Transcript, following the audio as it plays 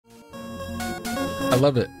I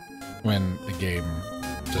love it when the game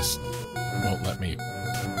just won't let me.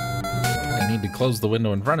 I need to close the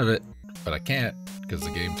window in front of it, but I can't because the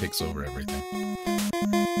game takes over everything.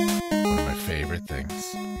 One of my favorite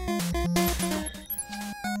things.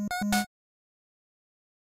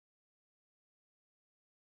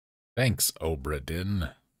 Thanks, Obra Dinn,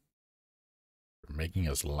 for making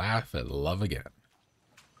us laugh and love again.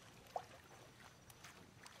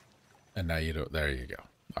 And now you don't. There you go.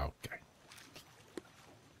 Okay.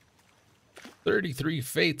 33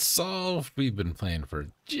 fates solved. We've been playing for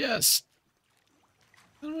just.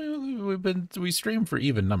 We stream for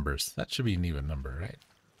even numbers. That should be an even number, right?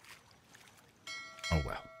 Oh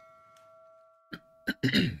well.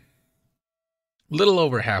 Little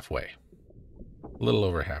over halfway. A little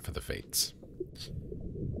over half of the fates.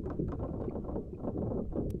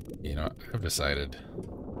 You know, I've decided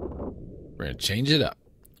we're gonna change it up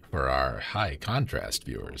for our high contrast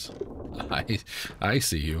viewers. I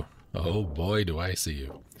see you. Oh boy, do I see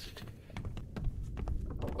you.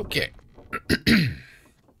 Okay.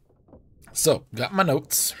 So, got my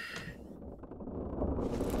notes.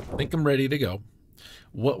 Think I'm ready to go.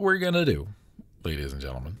 What we're gonna do, ladies and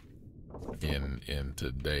gentlemen, in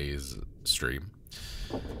today's stream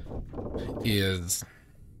is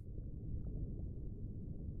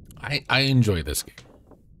I enjoy this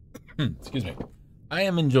game. Excuse me. I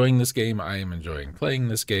am enjoying this game. I am enjoying playing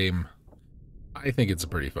this game. I think it's a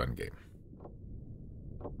pretty fun game.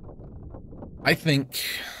 I think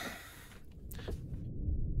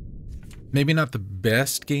maybe not the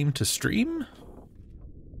best game to stream,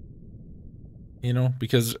 you know,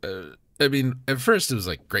 because I mean, at first it was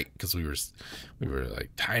like great because we were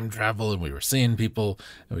like time travel and we were seeing people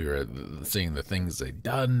and we were seeing the things they'd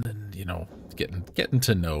done and, you know, getting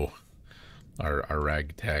to know our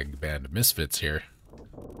ragtag band of misfits here,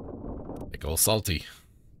 like old Salty.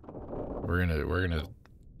 We're gonna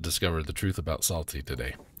discover the truth about Salty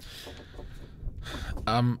today.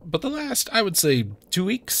 But the last, I would say, 2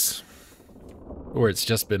 weeks, where it's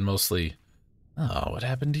just been mostly, oh, what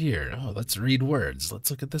happened here? Oh, let's read words. Let's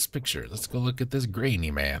look at this picture. Let's go look at this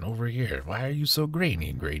grainy man over here. Why are you so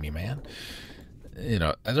grainy man? You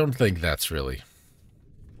know, I don't think that's really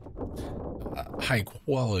high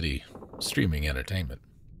quality streaming entertainment.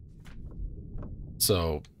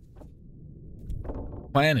 So,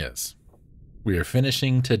 plan is, we are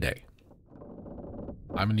finishing today.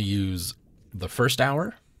 I'm going to use the first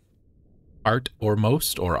hour, part or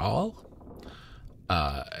most or all,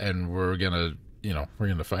 and we're gonna, you know, we're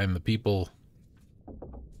gonna find the people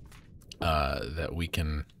that we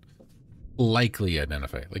can likely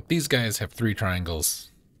identify. Like, these guys have 3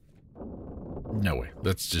 triangles. No way.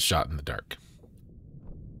 That's just shot in the dark.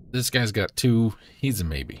 This guy's got 2. He's a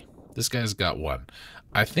maybe. This guy's got 1.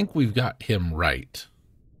 I think we've got him right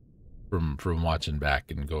from watching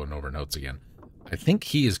back and going over notes again. I think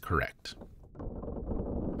he is correct.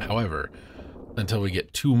 However, until we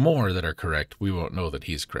get 2 more that are correct, we won't know that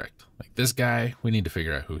he's correct. Like this guy, we need to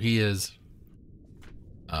figure out who he is.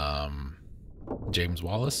 James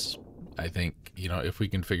Wallace. I think, you know, if we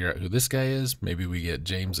can figure out who this guy is, maybe we get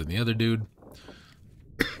James and the other dude.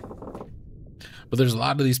 But there's a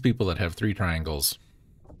lot of these people that have 3 triangles.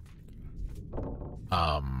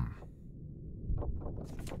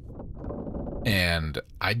 And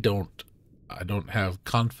I don't have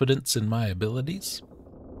confidence in my abilities.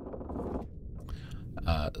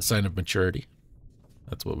 Sign of maturity.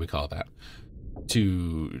 That's what we call that.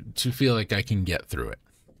 To feel like I can get through it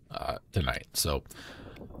tonight. So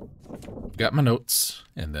I've got my notes,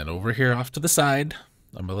 and then over here off to the side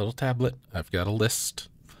on my little tablet, I've got a list.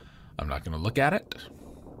 I'm not going to look at it.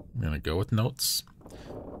 I'm going to go with notes.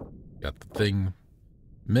 Got the thing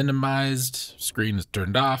minimized. Screen is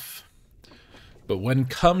turned off. But when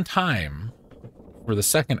come time for the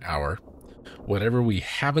second hour, whatever we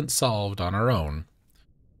haven't solved on our own,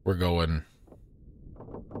 we're going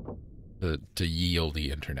to ye olde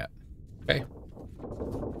internet. Okay?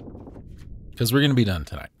 Because we're going to be done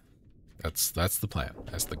tonight. That's the plan.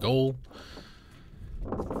 That's the goal.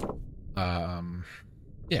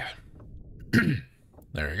 Yeah.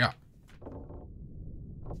 There you go.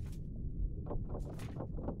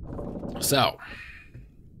 So,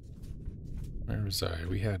 where was I?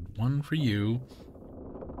 We had one for you.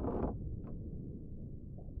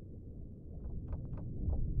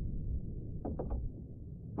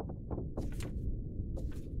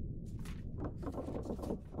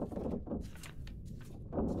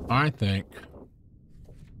 I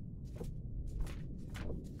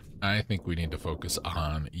think we need to focus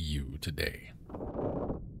on you today.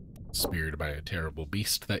 Speared by a terrible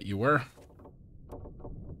beast that you were.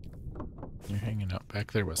 You're hanging out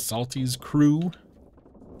back there with Salty's crew.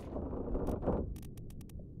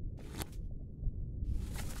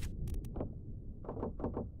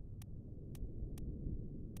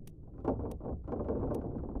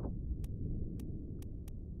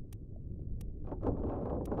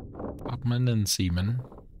 Topman and seaman.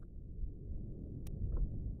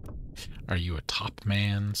 Are you a top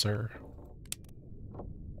man, sir?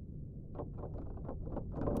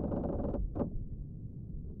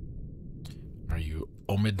 Are you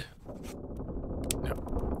Omid?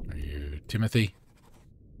 No. Are you Timothy?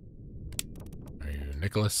 Are you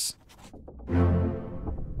Nicholas? I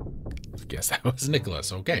guess that was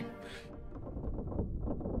Nicholas. Okay.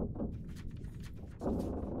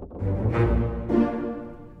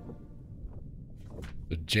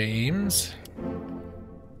 So James.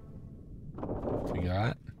 We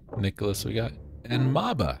got Nicholas. We got and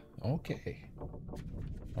Maba. Okay.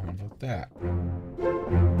 How about that?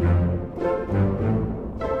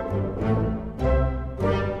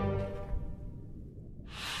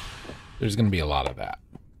 There's going to be a lot of that.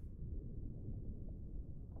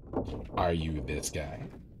 Are you this guy?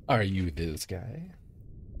 Are you this guy?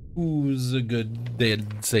 Who's a good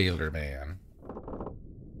dead sailor man?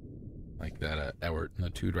 Like that Ewart and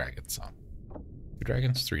the Two Dragons song. 2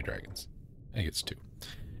 dragons? 3 dragons. I think it's 2.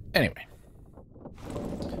 Anyway.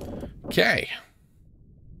 Okay.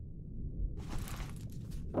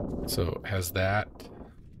 So, has that...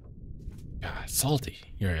 God, salty.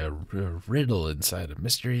 You're a riddle inside, a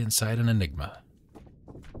mystery inside an enigma.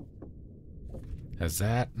 Has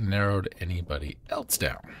that narrowed anybody else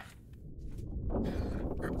down?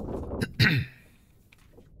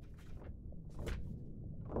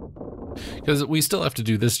 Because we still have to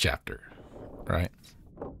do this chapter, right?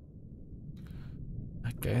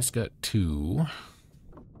 That guy's got 2.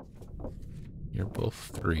 You're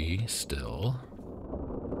both 3 still.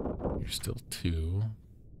 You're still 2.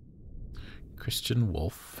 Christian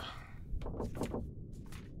Wolf.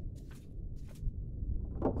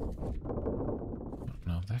 Don't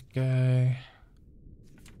know that guy.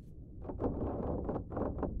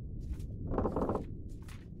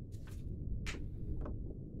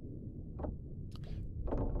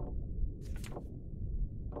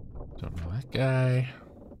 Don't know that guy.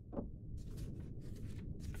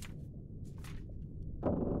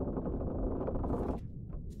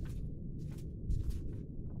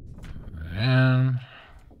 And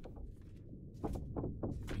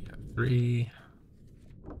we got 3.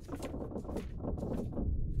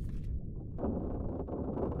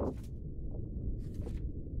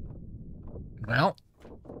 Well,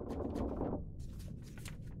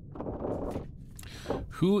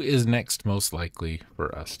 who is next most likely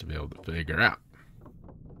for us to be able to figure out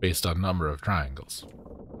based on number of triangles?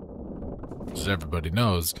 As everybody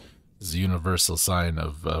knows, is the universal sign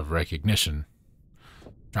of recognition.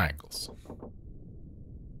 Triangles.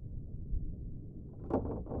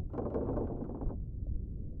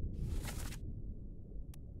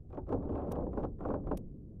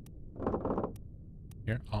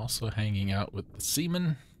 You're also hanging out with the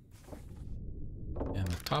seaman and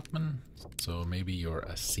the topman, so maybe you're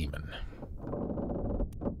a seaman.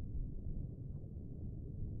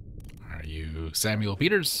 Are you Samuel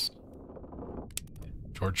Peters?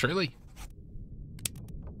 George Shirley?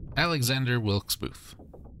 Alexander Wilkes Booth?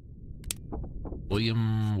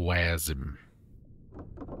 William Wassim?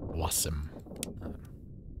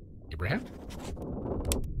 Abraham?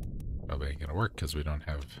 Probably ain't gonna work because we don't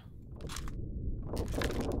have a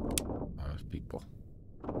lot of people.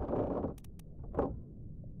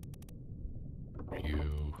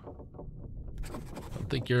 You don't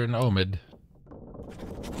think you're an Omid.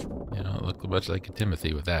 You don't look much like a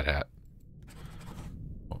Timothy with that hat.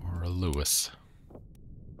 Or a Lewis.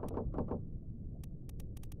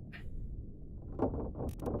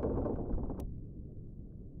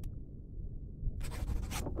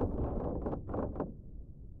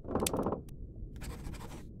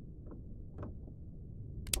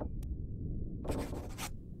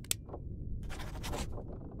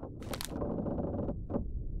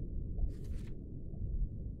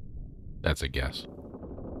 That's a guess.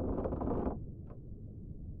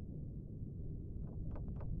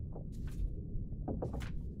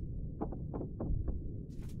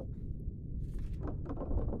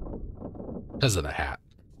 Because of the hat.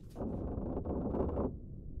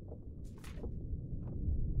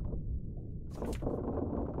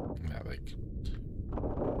 Yeah, like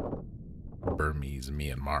Burmese,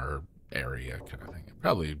 Myanmar area kind of thing.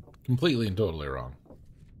 Probably completely and totally wrong.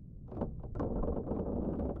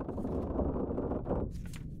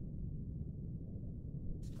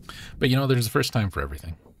 But you know, there's a first time for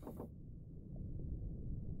everything.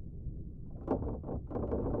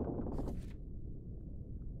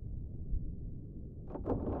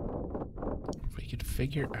 If we could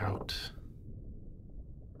figure out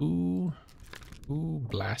who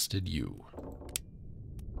blasted you.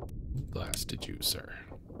 Who blasted you, sir?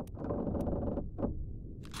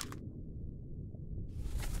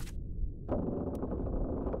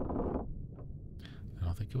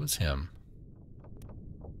 was him.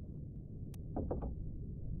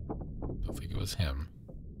 Don't think it was him.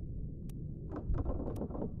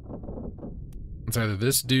 It's either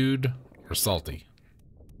this dude or Salty.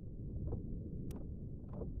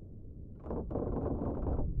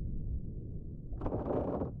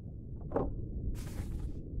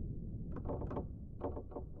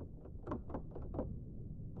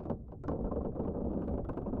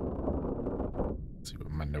 Let's see what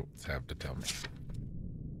my notes have to tell me.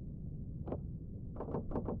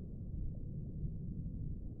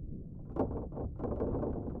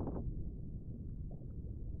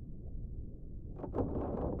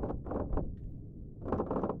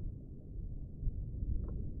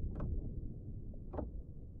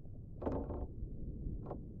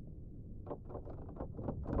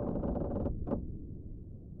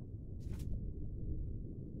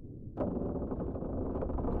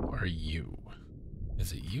 Are you?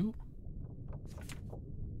 Is it you?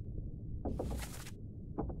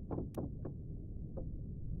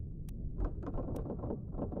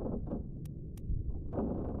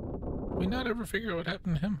 We not ever figure out what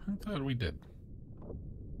happened to him? I thought we did.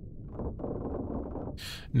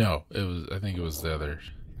 No, it was, I think it was the other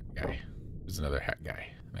guy. It was another hat guy.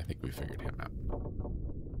 And I think we figured him out.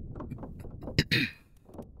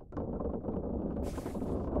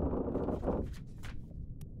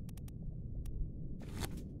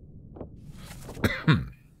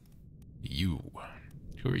 You.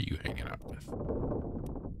 Who are you hanging out with?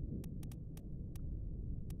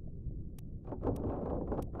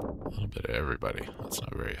 A little bit of everybody. That's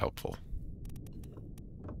not very helpful.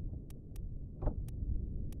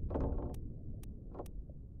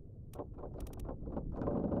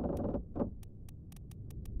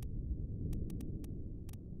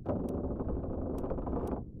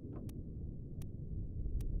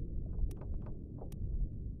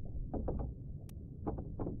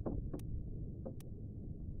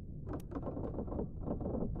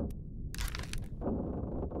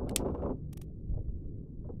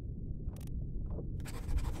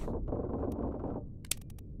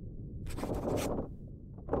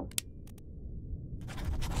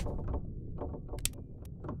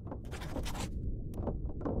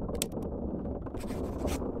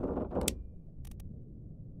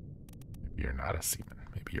 Maybe you're not a seaman.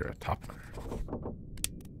 Maybe you're a topman.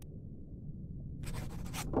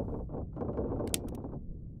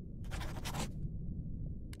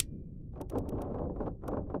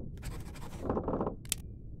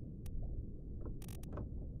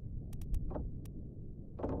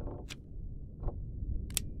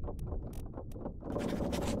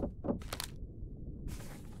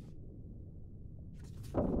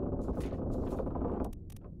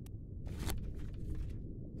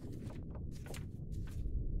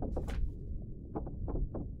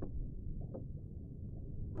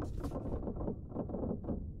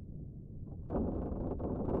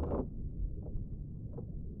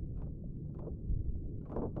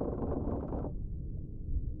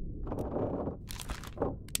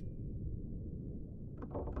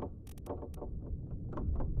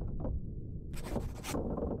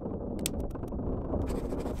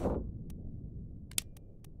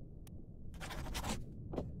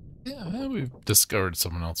 Yeah, we've discovered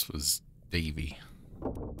someone else was Davy.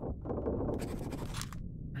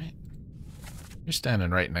 Right. You're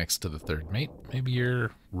standing right next to the third mate. Maybe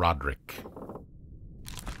you're Roderick.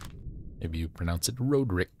 Maybe you pronounce it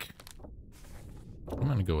Roderick. I'm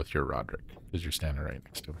gonna go with your Roderick, because you're standing right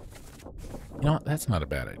next to him. You know what? That's not a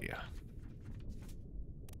bad idea.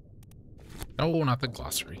 No, not the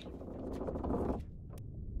glossary.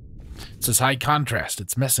 It says high contrast.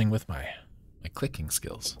 It's messing with my clicking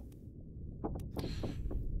skills.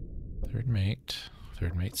 Third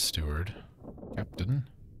mate steward, captain,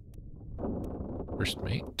 first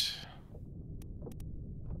mate,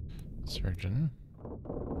 surgeon,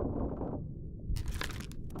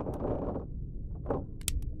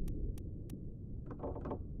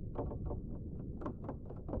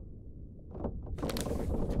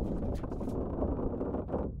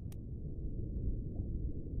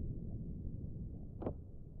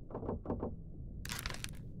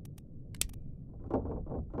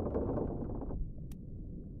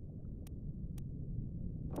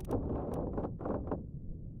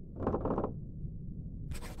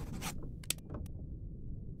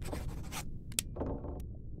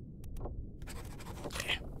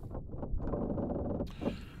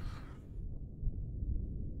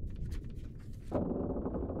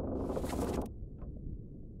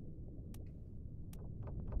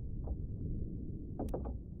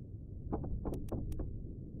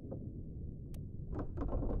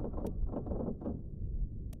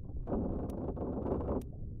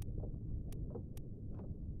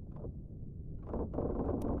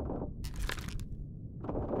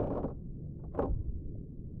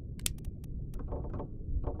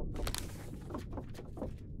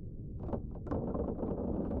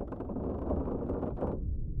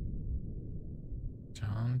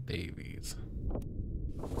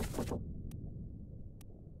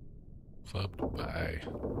 clubbed by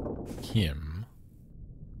him.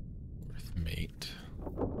 Fourth mate.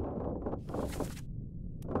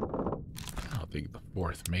 I don't think the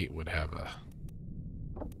fourth mate would have a...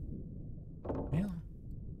 Well...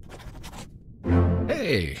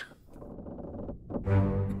 Hey!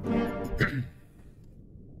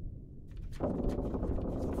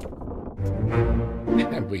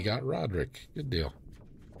 And we got Roderick. Good deal.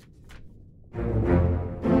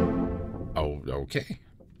 Oh, okay.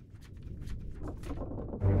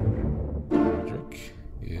 Roderick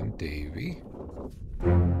and Davy.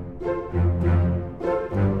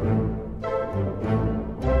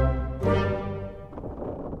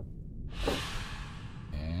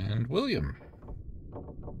 And William.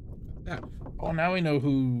 Yeah. Oh, now we know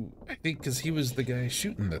who, I think, because he was the guy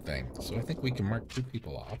shooting the thing. So I think we can mark 2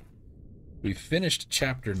 people off. We finished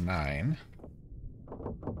chapter 9.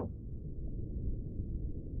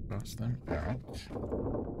 Cross them out.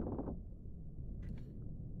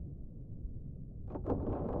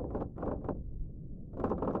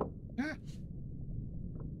 Ah.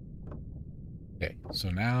 Okay, so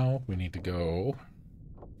now we need to go.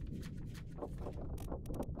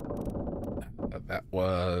 That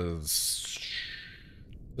was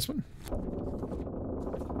this one.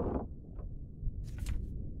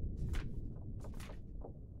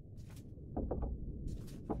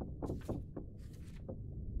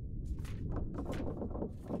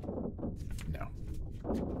 No.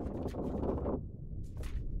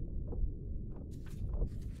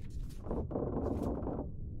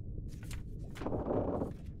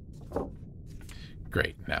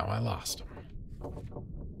 Great, now I lost them.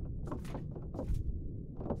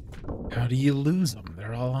 How do you lose them?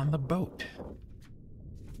 They're all on the boat.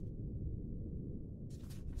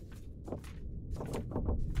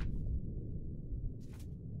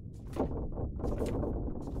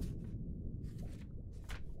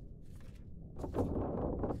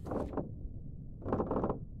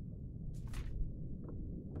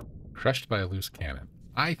 Crushed by a loose cannon.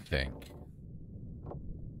 I think.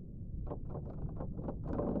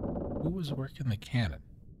 Who was working the cannon?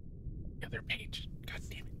 The other page. God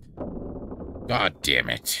damn it. God damn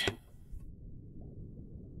it.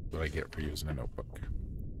 What I get for using a notebook.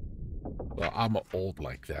 Well, I'm old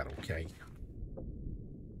like that, okay?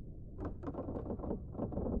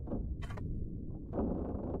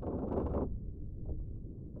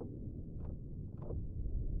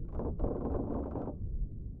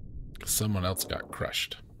 Someone else got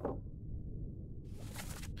crushed.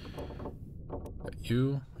 Got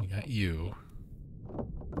you. We got you.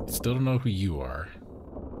 Still don't know who you are.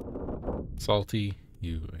 Salty,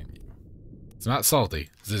 you, and you. It's not Salty.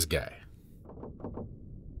 It's this guy.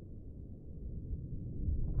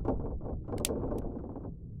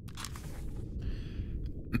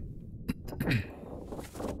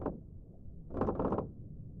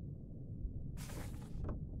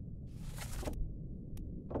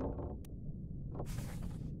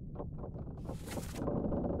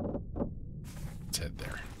 Let's head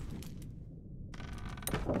there.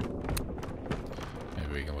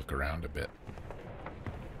 Maybe we can look around a bit.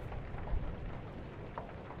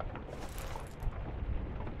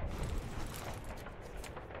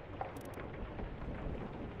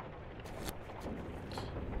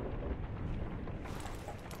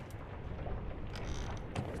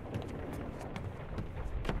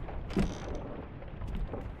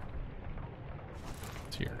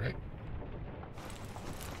 It's here, right?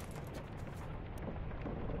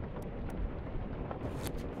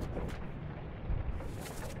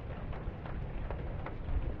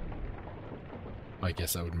 I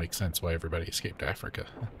guess that would make sense why everybody escaped Africa.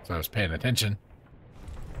 So I was paying attention.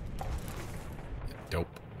 Dope.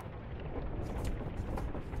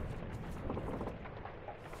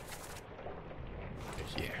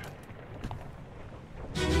 Yeah.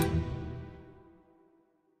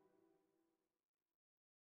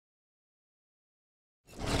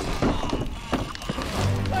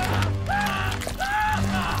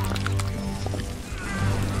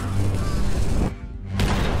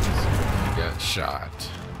 Got shot.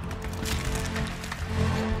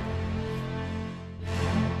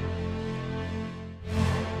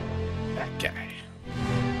 That guy.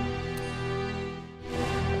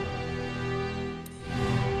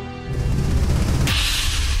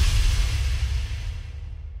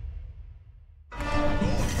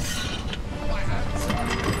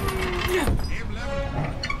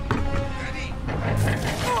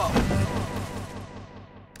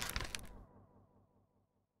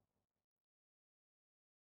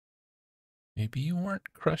 Maybe you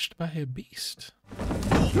weren't crushed by a beast.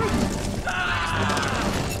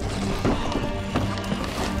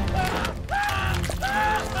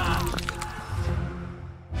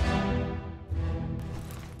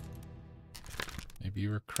 you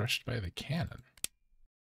were crushed by the cannon.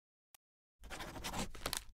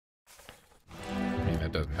 I mean,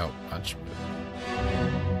 that doesn't help much,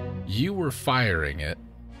 but you were firing it,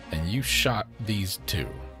 and you shot these two.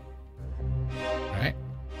 Right?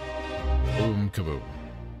 Boom, kaboom.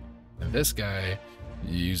 And this guy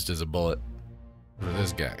you used as a bullet for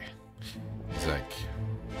this guy. He's like,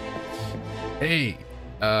 hey,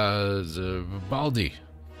 Baldy,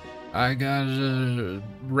 I got a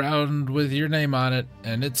round with your name on it,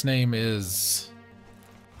 and its name is...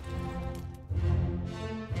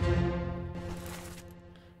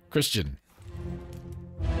 Christian.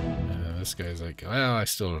 And this guy's like, well, I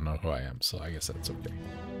still don't know who I am, so I guess that's okay.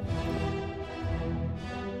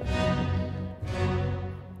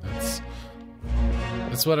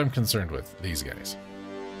 That's what I'm concerned with, these guys.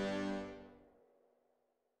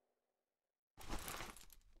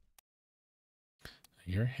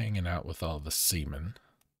 You're hanging out with all the seamen.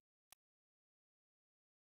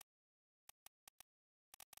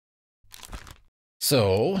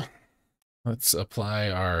 So, let's apply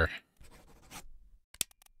our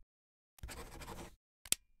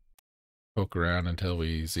poke around until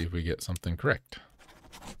we see if we get something correct.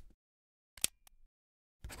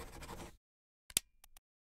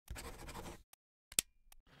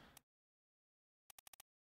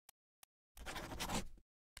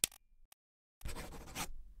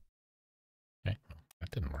 Okay, well,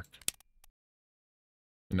 that didn't work.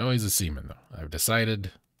 You know he's a seaman, though. I've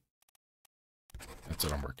decided that's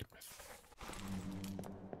what I'm working with.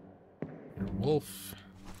 You're a wolf.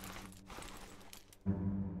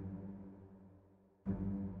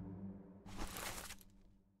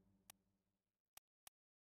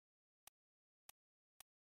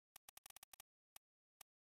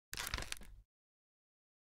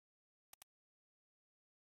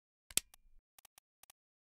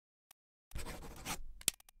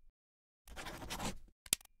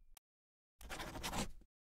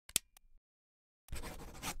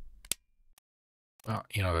 Well,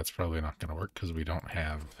 you know, that's probably not going to work because we don't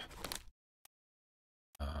have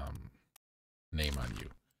name on you.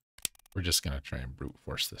 We're just going to try and brute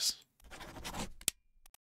force this.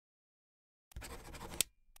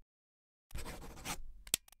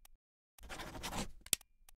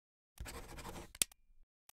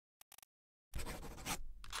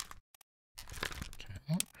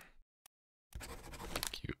 Okay.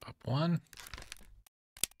 Queue up one.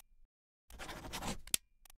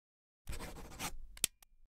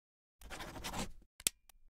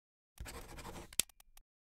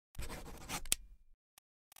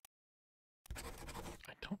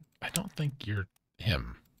 I don't think you're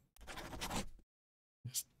him.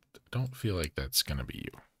 Just don't feel like that's gonna be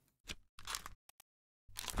you.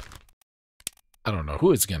 I don't know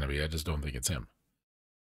who it's gonna be, I just don't think it's him.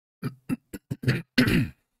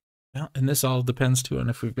 Well, and this all depends too on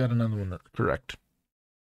if we've got another one that's correct.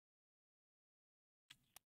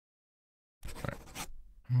 All right.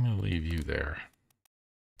 I'm gonna leave you there.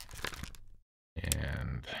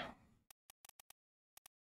 And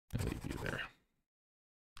I'll leave you there.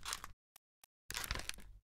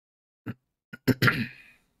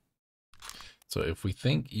 So if we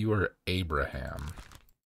think you are Abraham,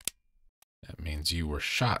 that means you were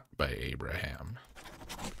shot by Abraham.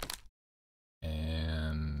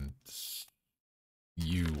 And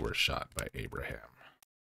you were shot by Abraham.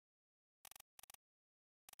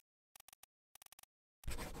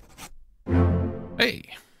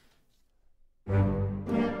 Hey!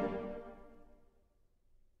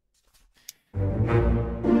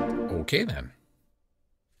 Okay then.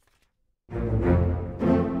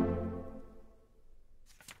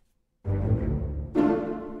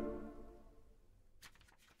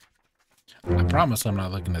 I promise I'm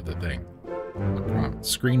not looking at the thing. I promise.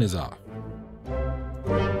 Screen is off.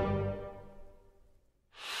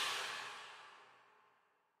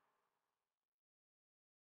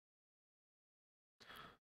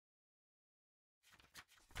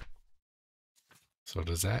 So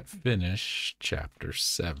does that finish chapter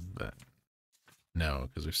 7? No,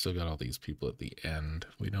 because we've still got all these people at the end.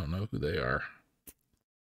 We don't know who they are.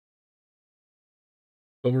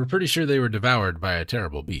 But we're pretty sure they were devoured by a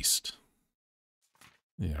terrible beast.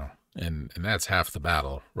 You know, and that's half the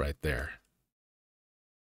battle right there.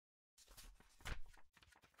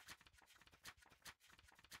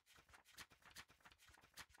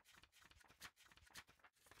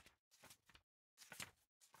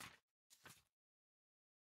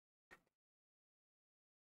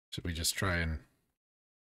 Should we just try and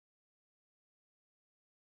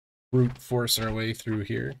brute force our way through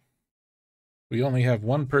here? We only have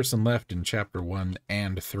one person left in chapter 1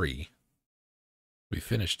 and 3. We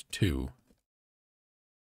finished 2.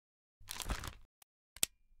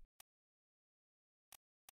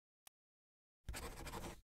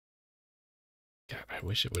 God, I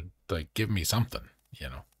wish it would, like, give me something, you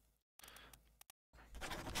know?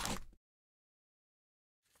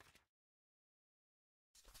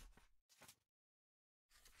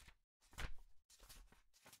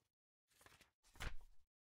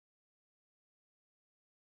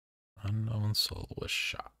 Unknown soul was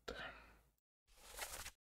shot.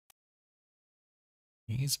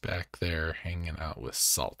 He's back there hanging out with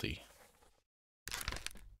Salty.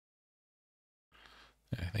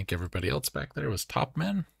 I think everybody else back there was top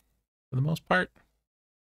men for the most part.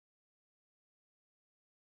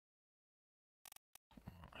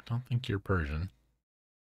 I don't think you're Persian.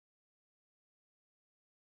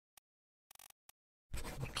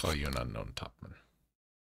 I'll call you an unknown topman.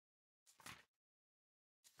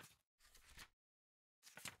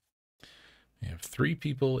 We have 3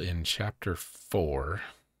 people in chapter 4.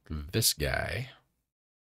 This guy.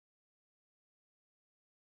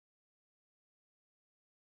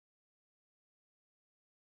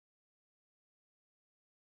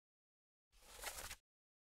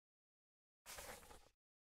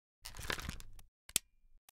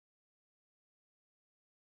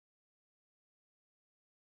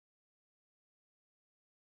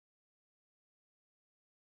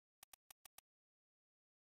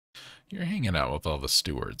 You're hanging out with all the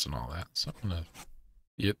stewards and all that, so I'm gonna...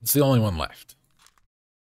 It's the only one left.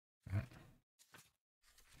 Right.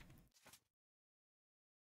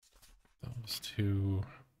 Those 2...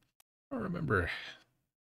 I don't remember.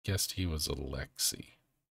 Guessed he was Alexi.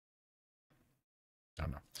 I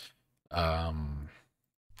don't know.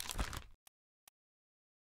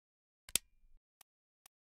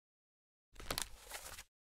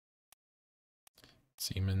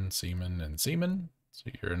 Seaman, and Seaman. So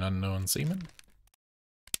you're an unknown seaman.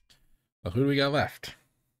 Well, who do we got left?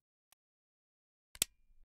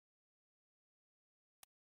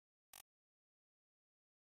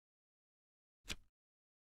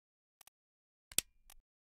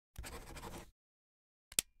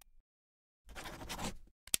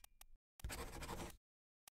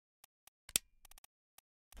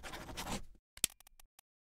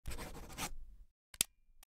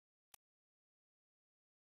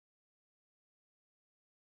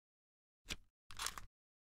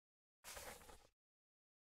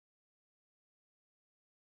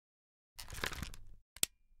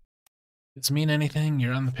 Does it mean anything?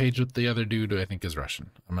 You're on the page with the other dude who I think is Russian.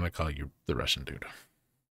 I'm going to call you the Russian dude.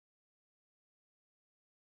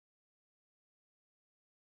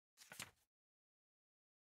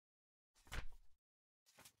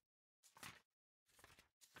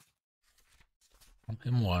 Call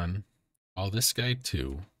him 1. Call this guy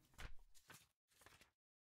 2.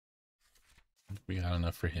 We got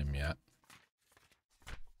enough for him yet.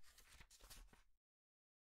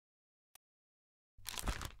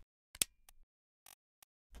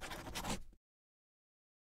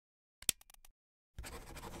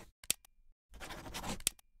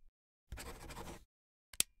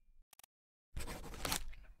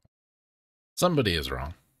 Somebody is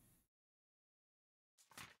wrong.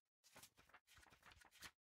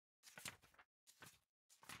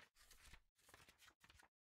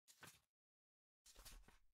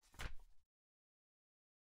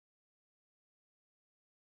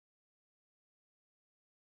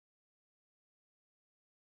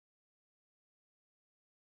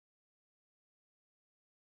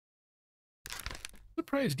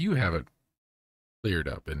 Surprised you haven't cleared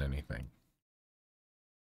up in anything.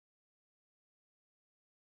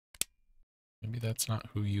 Maybe that's not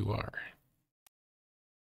who you are.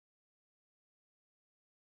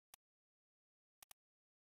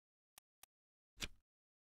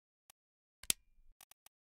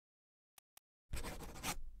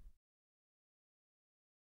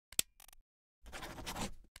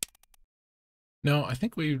 No, I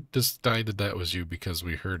think we decided that was you because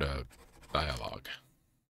we heard a dialogue.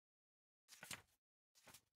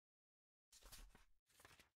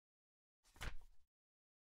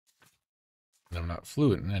 And I'm not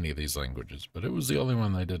fluent in any of these languages, but it was the only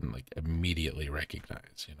one I didn't like immediately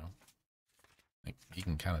recognize, you know? Like, you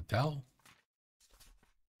can kind of tell.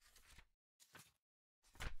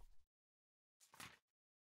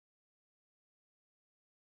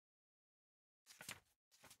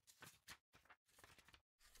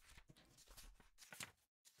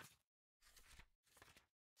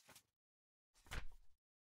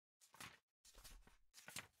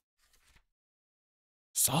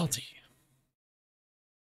 Salty.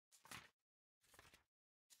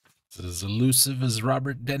 It's as elusive as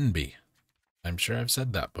Robert Denby. I'm sure I've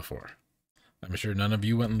said that before. I'm sure none of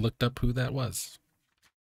you went and looked up who that was.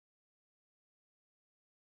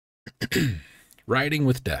 Riding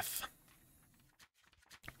with Death.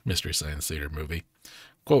 Mystery Science Theater movie.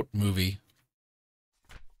 Quote, movie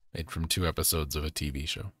made from 2 episodes of a TV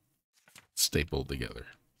show. Stapled together.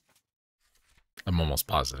 I'm almost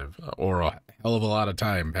positive. Or a hell of a lot of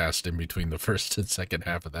time passed in between the first and second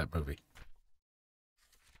half of that movie.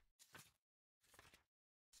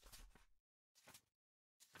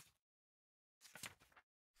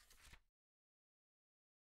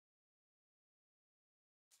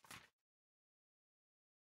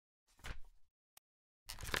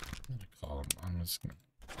 I'm gonna call him. I'm just gonna.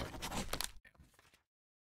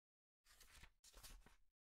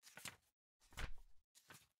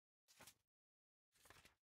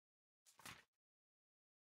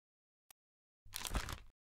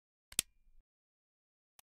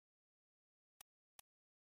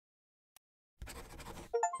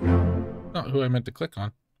 Not who I meant to click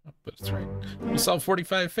on, but it's right. We saw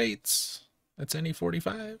 45 fates. That's any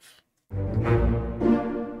 45.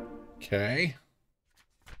 Okay.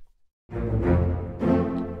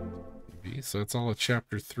 So that's all of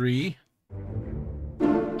chapter 3.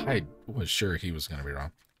 I was sure he was going to be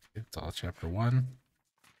wrong. It's all chapter 1.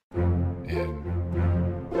 And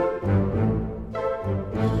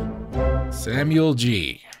Samuel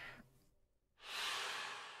G.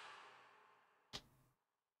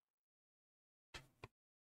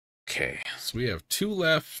 Okay, so we have 2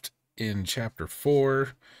 left in chapter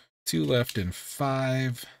 4, 2 left in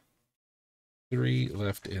 5, 3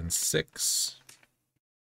 left in 6,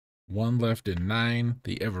 1 left in 9,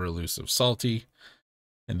 the ever elusive Salty,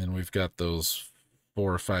 and then we've got those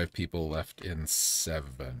 4 or 5 people left in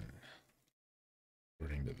 7,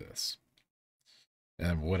 according to this.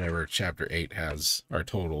 And whatever chapter 8 has, our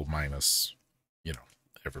total minus, you know,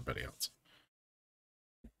 everybody else.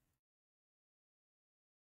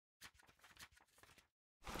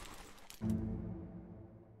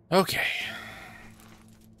 Okay.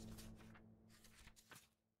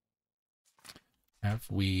 Have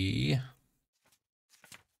we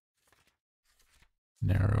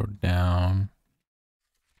narrowed down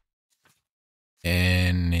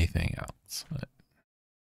anything else?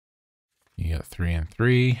 You got 3 and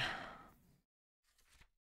 3.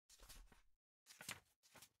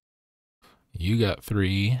 You got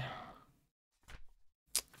 3.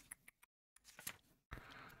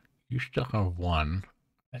 You still have 1.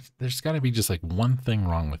 There's got to be just like one thing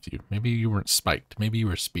wrong with you. Maybe you weren't spiked. Maybe you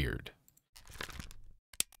were speared.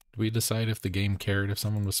 Did we decide if the game cared if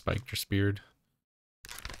someone was spiked or speared?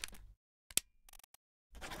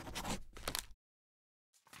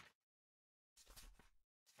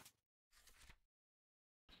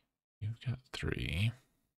 You've got 3.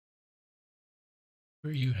 Who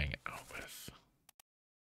are you hanging out with?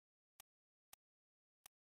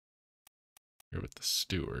 You're with the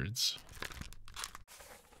stewards.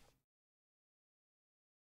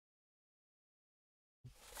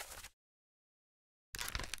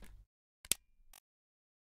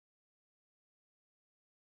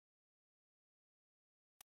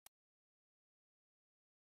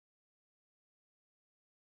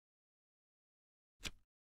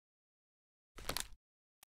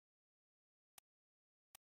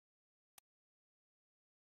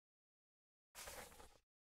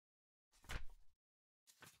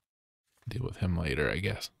 Deal with him later, I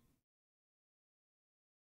guess.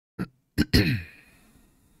 Don't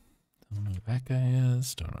know who that guy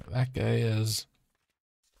is. Don't know who that guy is.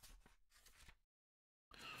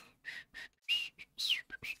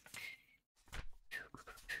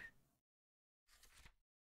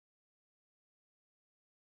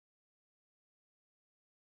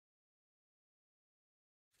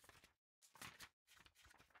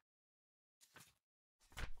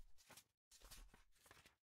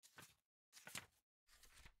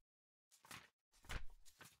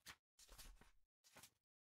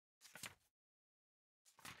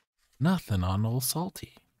 Nothing on old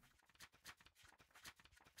Salty.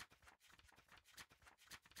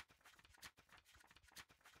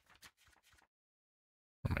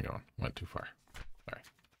 Where am I going? Went too far. Sorry.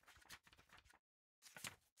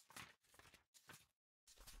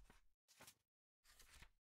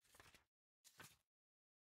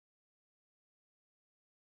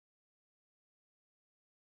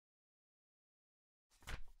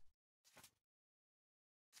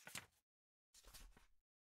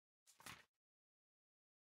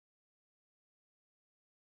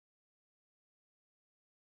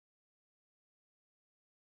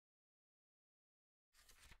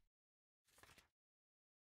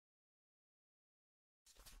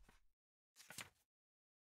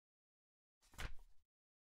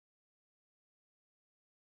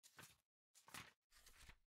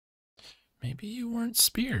 Maybe you weren't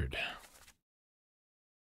speared.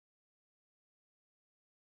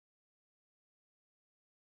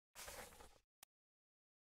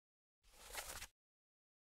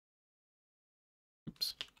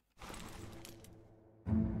 Oops.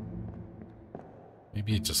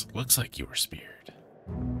 Maybe it just looks like you were speared.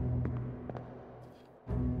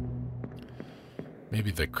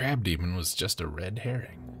 Maybe the crab demon was just a red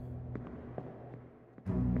herring.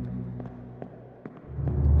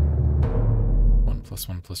 1 +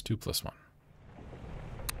 1 + 2 + 1.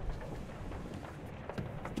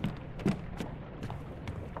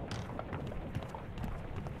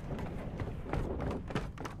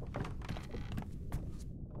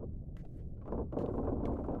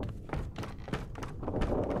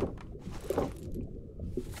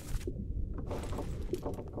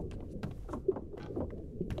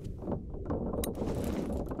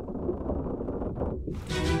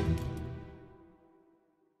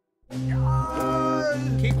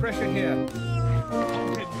 Keep pressure here.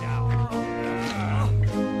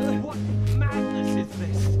 What madness is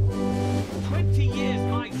this? 20 years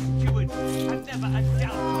my steward and never a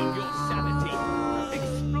doubt on your sanity.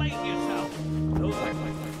 Explain yourself.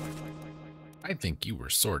 I think you were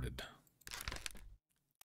sorted.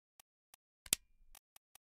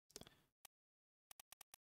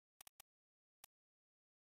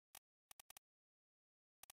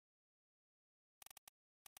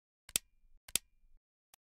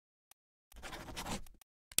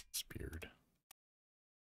 Speared.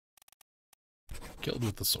 Killed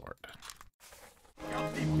with the sword.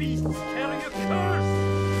 Guilty beasts carry a curse!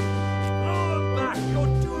 Throw them back, your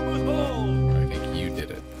doom is all! I think you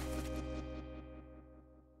did it.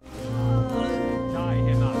 Tie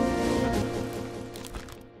him up.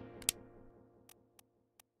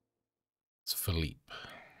 It's Philippe.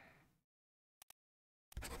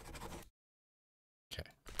 Okay,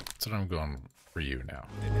 that's what I'm going for you now.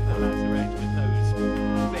 Let's arrange with those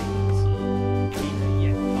things. Neither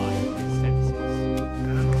yet find his senses.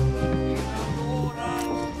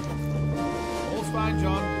 All's fine,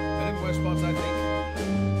 John. Been in worse spots, I think.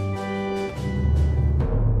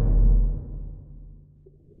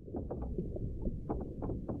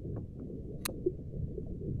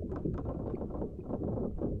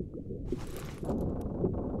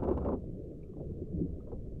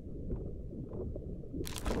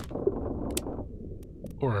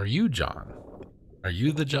 Or are you John? Are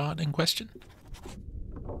you the John in question?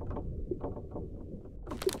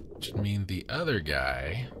 Which would mean the other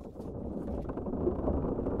guy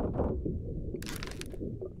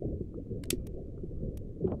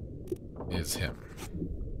is him,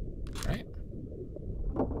 right?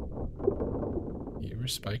 You were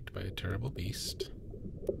spiked by a terrible beast.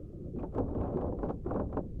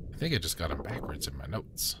 I think I just got him backwards in my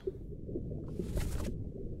notes.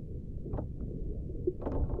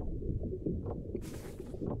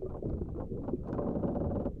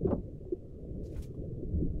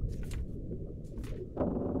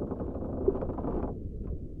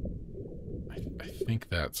 I think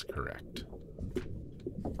that's correct.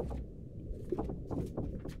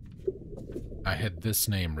 I had this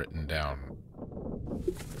name written down,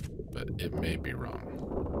 but it may be wrong.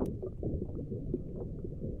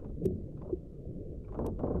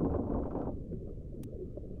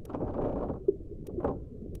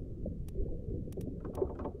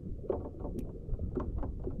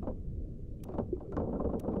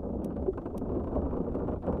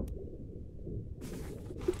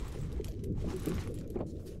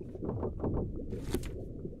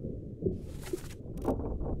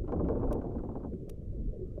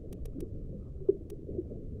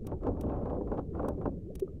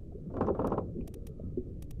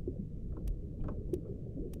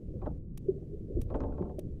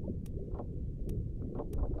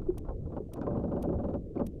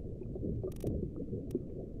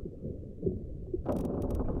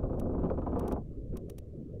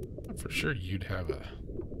 For sure you'd have a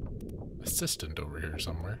assistant over here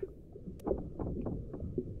somewhere.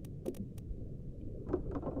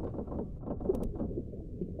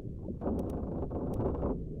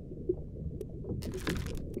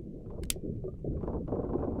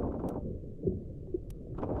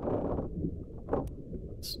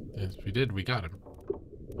 Yes, we did. We got him.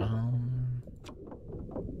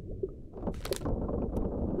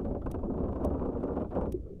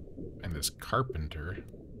 And this carpenter.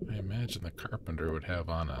 I imagine the carpenter would have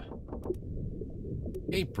on a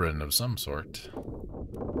apron of some sort.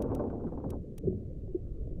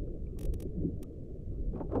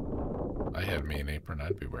 If I had me an apron,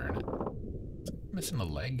 I'd be wearing it. Missing a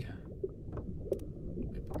leg?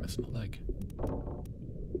 Might be missing a leg.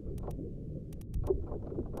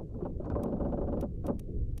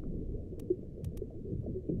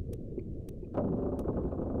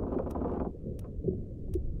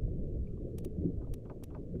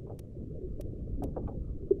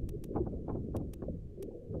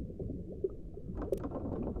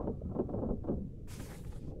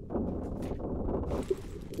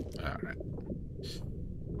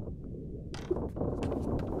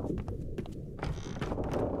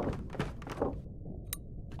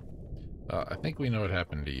 I think we know what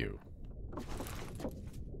happened to you.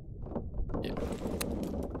 Yeah.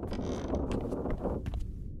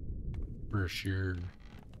 For sure.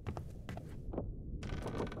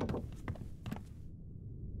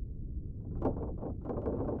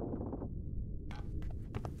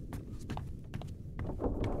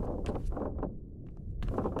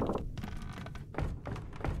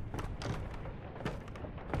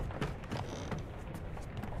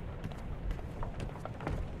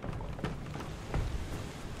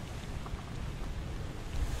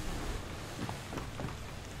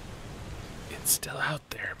 It's still out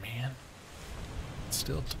there, man. It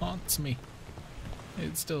still taunts me.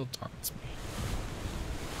 It still taunts me.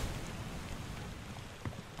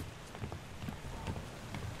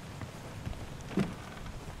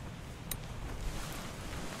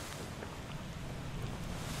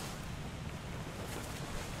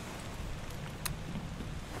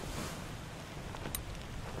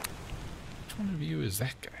 Which one of you is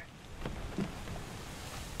that guy? I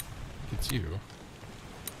think it's you.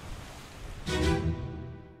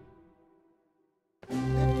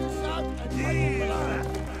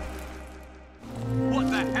 What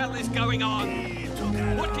the hell is going on?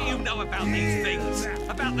 What do you know about these things?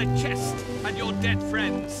 About the chest and your dead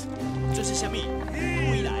friends? 这是什么？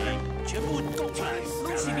未来全部供出来，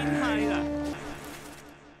都是您害的。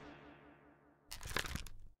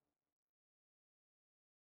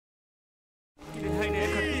你害你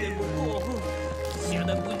肯定不过，想得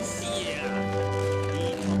温馨啊！你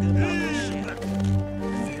头跟大都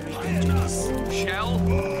写。Shell?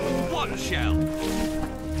 What shell?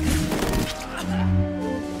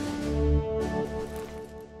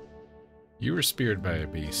 You were speared by a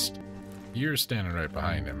beast. You're standing right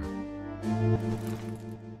behind him.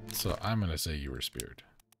 So I'm gonna say you were speared.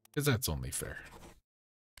 Because that's only fair.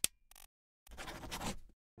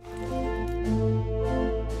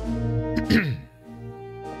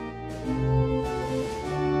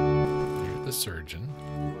 You're the surgeon.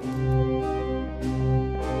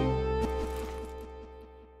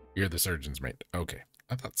 You're the surgeon's mate. Okay,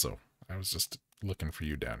 I thought so. I was just looking for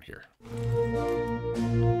you down here.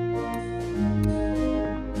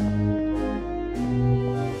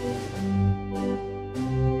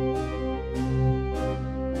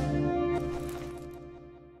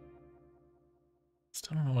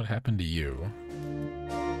 Still don't know what happened to you.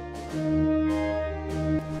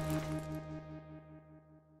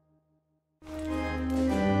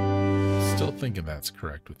 Still thinking that's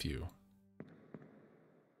correct with you.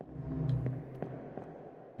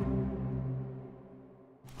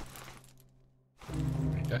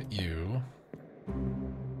 I got you.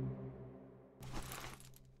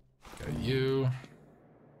 Got you.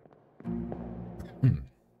 Got you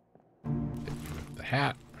with the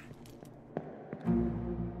hat.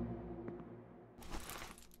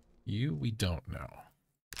 You, we don't know.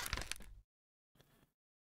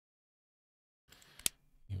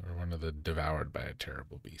 You are one of the devoured by a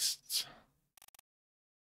terrible beasts.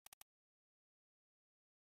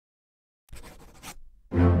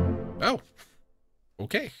 Oh,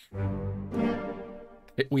 okay.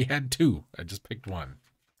 We had two. I just picked one.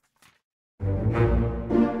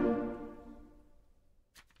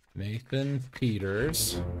 Nathan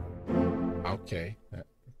Peters. Okay.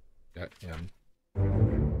 Got him.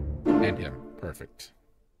 And him. Perfect.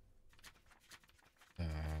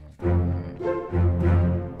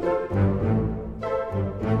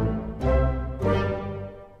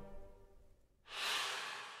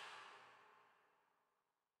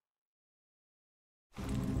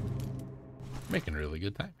 Making really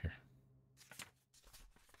good time here.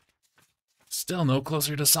 Still no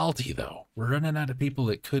closer to Salty, though. We're running out of people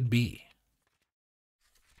it could be.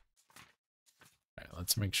 All right,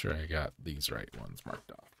 let's make sure I got these right ones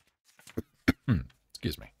marked off.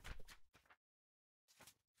 Excuse me.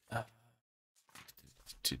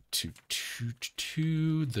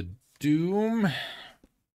 To the Doom.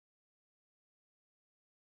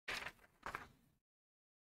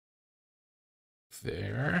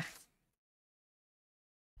 There.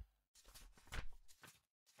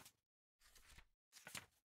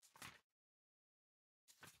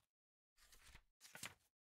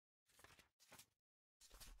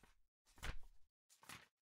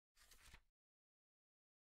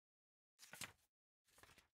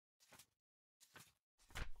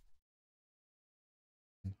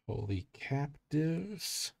 Holy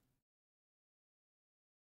captives.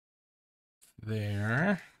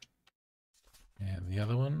 There. And the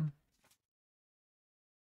other one.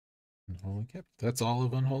 Unholy captives. That's all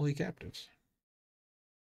of unholy captives.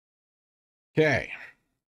 Okay.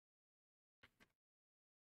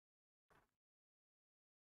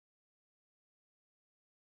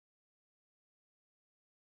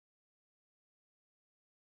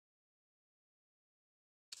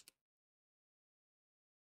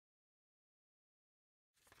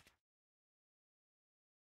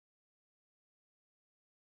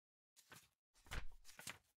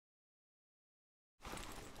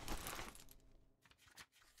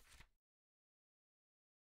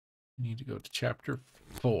 We need to go to chapter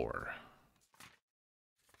 4.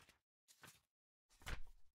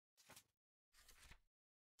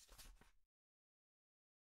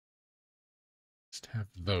 Just have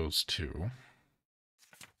those two.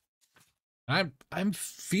 I'm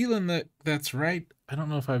feeling that that's right. I don't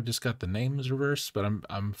know if I've just got the names reversed, but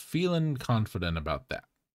I'm feeling confident about that.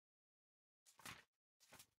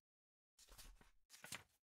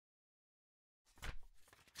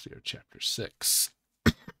 Let's see, chapter 6.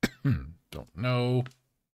 Don't know.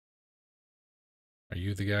 Are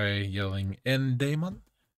you the guy yelling "En Daemon"?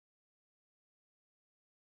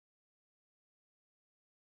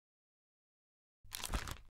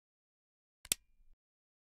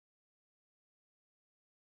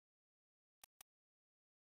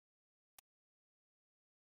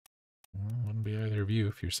 Well, wouldn't be either of you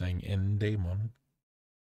if you're saying "En Daemon."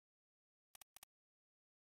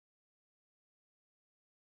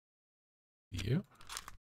 You?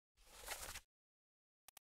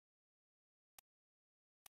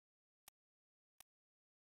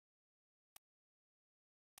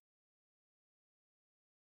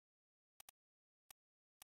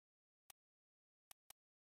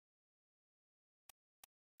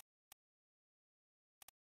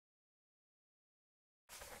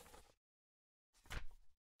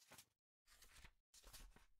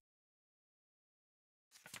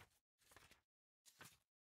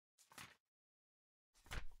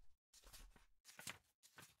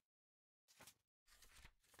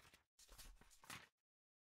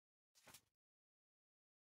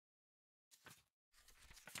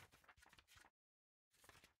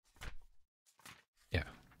 Yeah.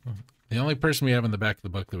 The only person we have in the back of the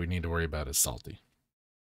book that we need to worry about is Salty.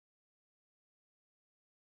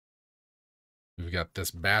 We've got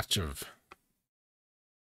this batch of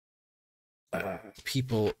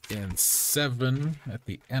people in 7 at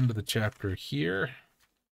the end of the chapter here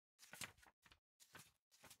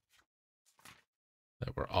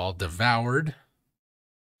that were all devoured.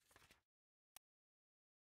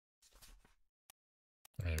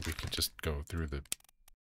 We could just go through the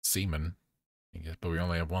seamen, I guess, but we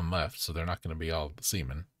only have 1 left, so they're not going to be all the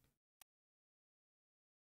seamen.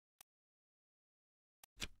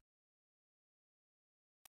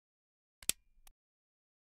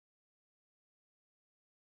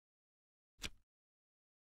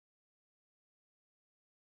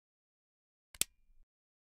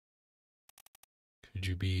 Could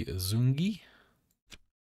you be Zungi?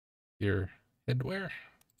 Your headwear?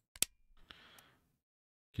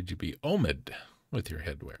 Could you be Omid with your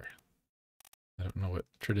headwear? I don't know what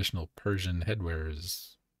traditional Persian headwear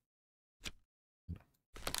is.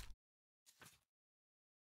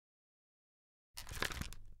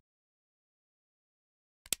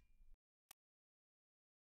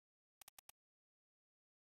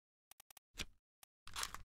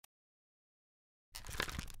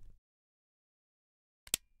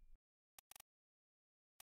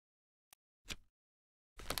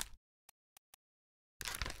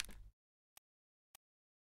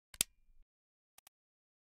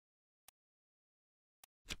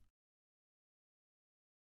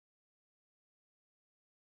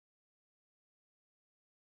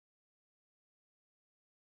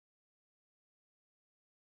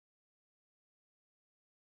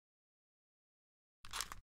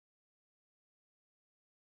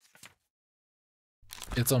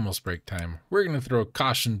 It's almost break time. We're going to throw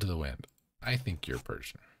caution to the wind. I think you're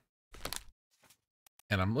Persian.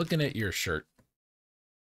 And I'm looking at your shirt.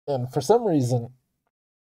 And for some reason,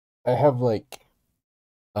 I have like,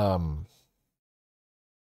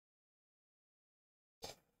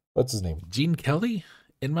 what's his name? Gene Kelly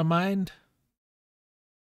in my mind.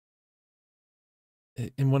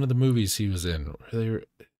 In one of the movies he was in, where they were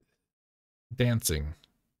dancing,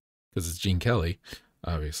 because it's Gene Kelly,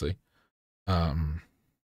 obviously.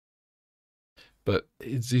 But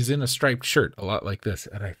he's in a striped shirt, a lot like this,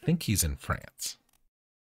 and I think he's in France.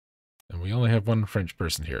 And we only have 1 French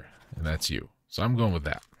person here, and that's you. So I'm going with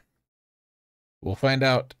that. We'll find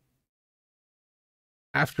out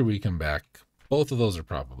after we come back. Both of those are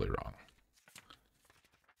probably wrong.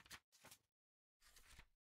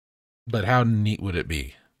 But how neat would it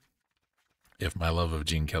be if my love of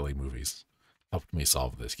Gene Kelly movies helped me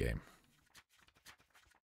solve this game?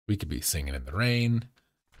 We could be Singing in the Rain.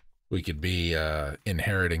 We could be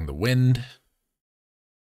Inheriting the Wind.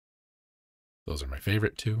 Those are my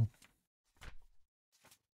favorite 2.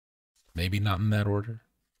 Maybe not in that order.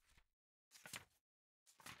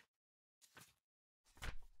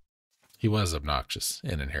 He was obnoxious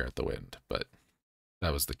in Inherit the Wind, but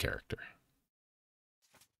that was the character.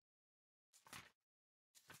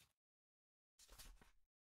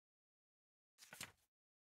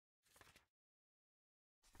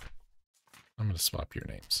 I'm going to swap your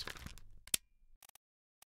names.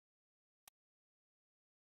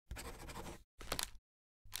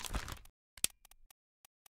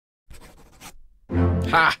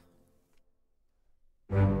 Ha!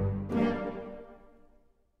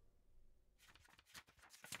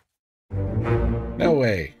 No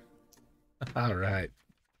way. All right.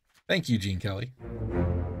 Thank you, Gene Kelly.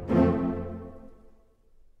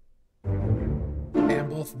 And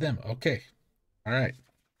both of them. Okay. All right.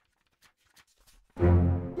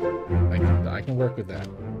 I can work with that.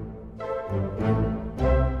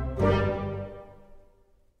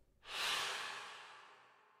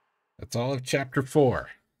 That's all of chapter 4.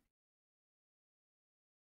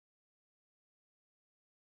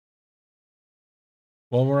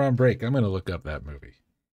 While we're on break, I'm going to look up that movie.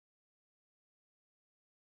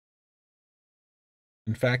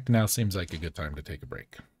 In fact, now seems like a good time to take a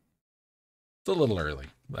break. It's a little early.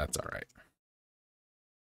 That's all right.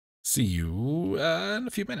 See you in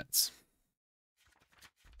a few minutes.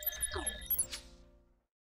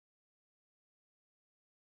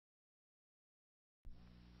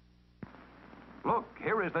 Look,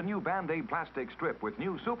 here is the new Band-Aid plastic strip with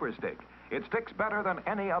new Super Stick. It sticks better than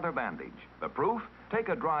any other bandage. The proof? Take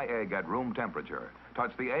a dry egg at room temperature.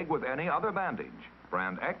 Touch the egg with any other bandage.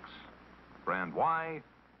 Brand X, brand Y,